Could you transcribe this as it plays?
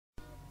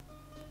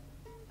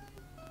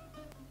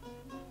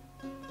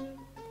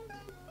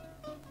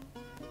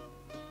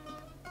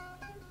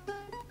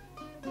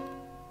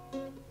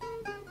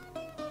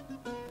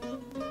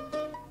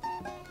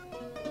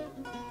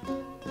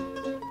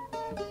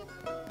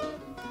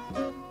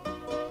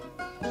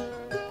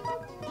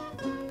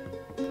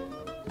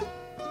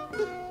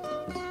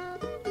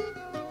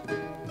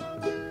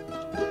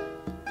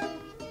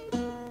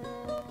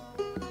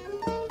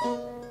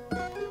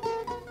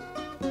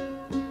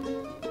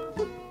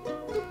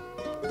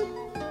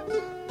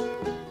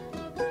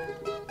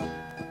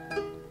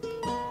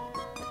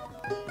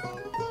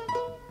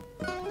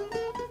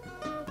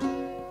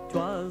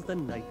the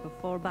night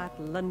before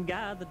battle, and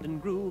gathered in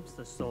groups,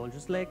 the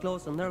soldiers lay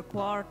close in their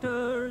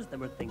quarters. They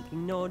were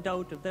thinking no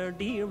doubt of their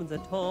dear ones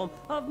at home,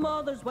 of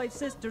mothers, wives,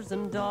 sisters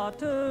and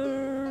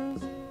daughters.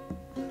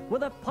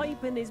 With a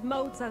pipe in his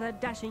mouth sat a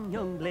dashing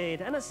young blade,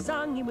 and a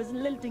song he was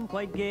lilting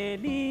quite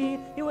gaily.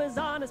 He was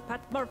honest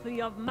Pat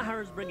Murphy of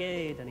Meaghers'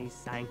 Brigade, and he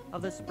sang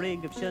of the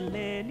sprig of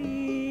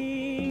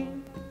Shillelagh.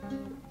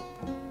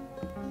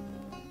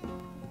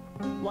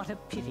 What a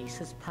pity,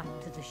 says Pat,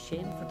 'tis a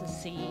shame for to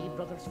see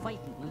brothers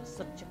fighting in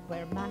such a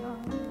queer manner.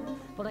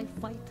 But I'd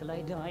fight till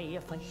I die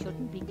if I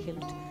shouldn't be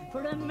killed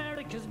for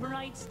America's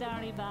bright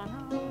starry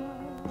banner.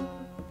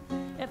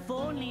 If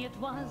only it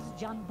was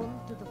John Bull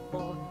to the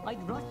fore,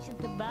 I'd rush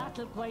into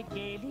battle quite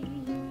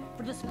gaily.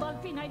 For the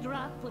spalpeen I'd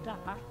wrap with a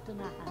heart and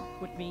a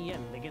hat, with me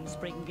elegant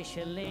spring of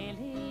Shillelagh.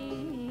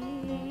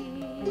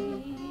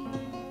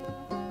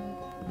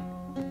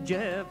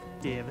 Jeff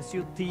Davis,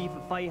 you thief,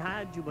 if I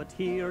had you but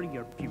here,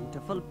 your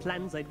beautiful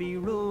plans I'd be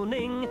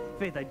ruining.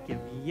 Faith, I'd give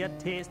ye a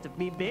taste of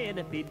me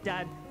benefit,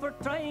 Dad, for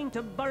trying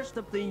to burst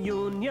up the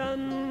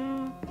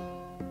Union.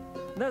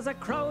 There's a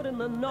crowd in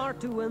the north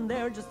too, and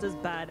they're just as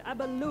bad.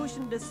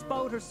 Abolition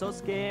dispouters so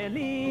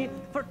scaly,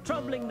 for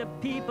troubling the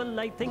people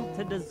I think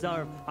to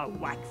deserve a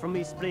whack from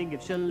me sprig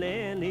of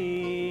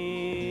Shillelagh.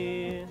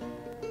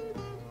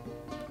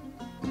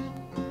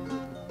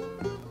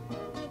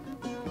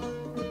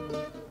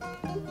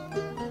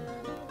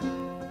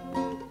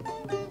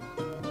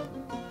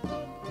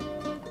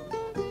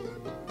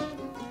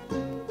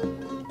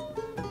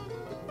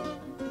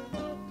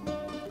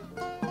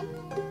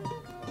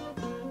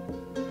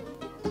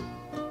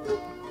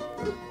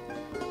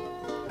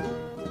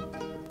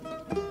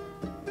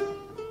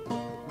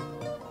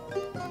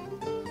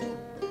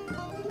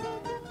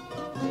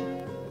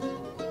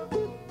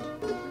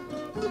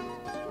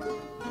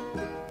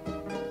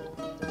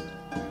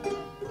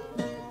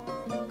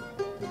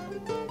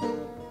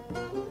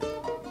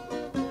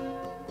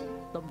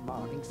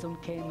 Soon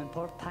came and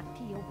poor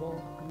Patty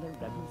awoke, and the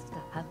rebels to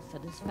have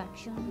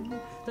satisfaction.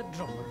 The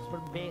drummers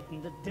were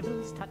baiting the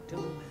devil's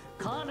tattoo,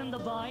 calling the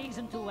boys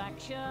into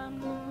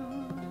action.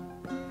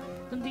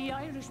 Then the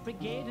Irish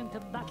Brigade into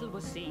battle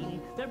was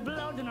seen, their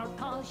blood in our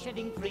cause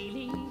shedding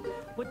freely.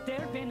 With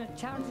their bayonet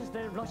charges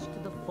they rushed to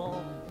the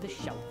foe, the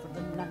shout for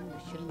the land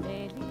of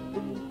Shillelagh.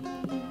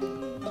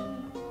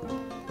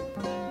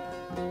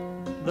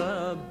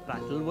 The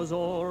battle was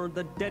o'er,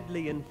 the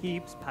deadly in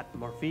heaps. Pat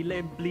Murphy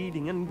lay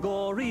bleeding and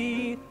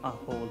gory. A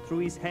hole through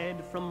his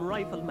head from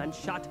rifleman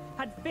shot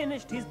had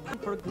finished his plan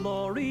for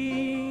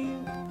glory.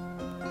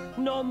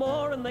 No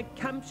more in the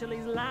camp shall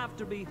his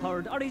laughter be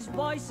heard, or his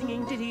voice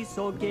singing ditties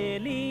so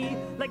gaily.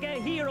 Like a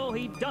hero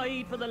he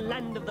died for the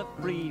land of the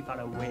free, far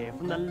away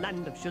from the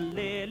land of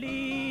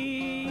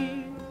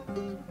Shillelagh.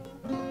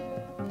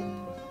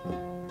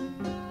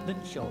 Then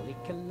surely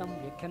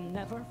Columbia can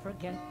never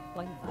forget,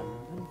 while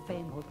valor and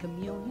fame hold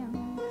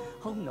communion,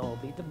 how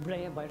nobly the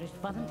brave Irish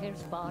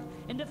volunteers fought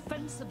in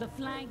defence of the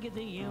flag of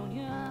the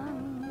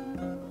Union.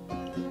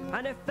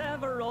 And if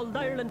ever old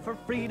Ireland for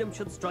freedom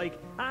should strike,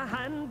 a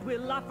hand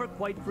we'll offer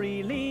quite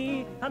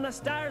freely, and the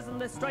stars and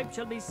the stripes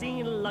shall be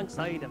seen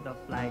alongside of the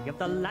flag of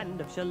the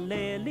land of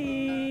Shillelagh.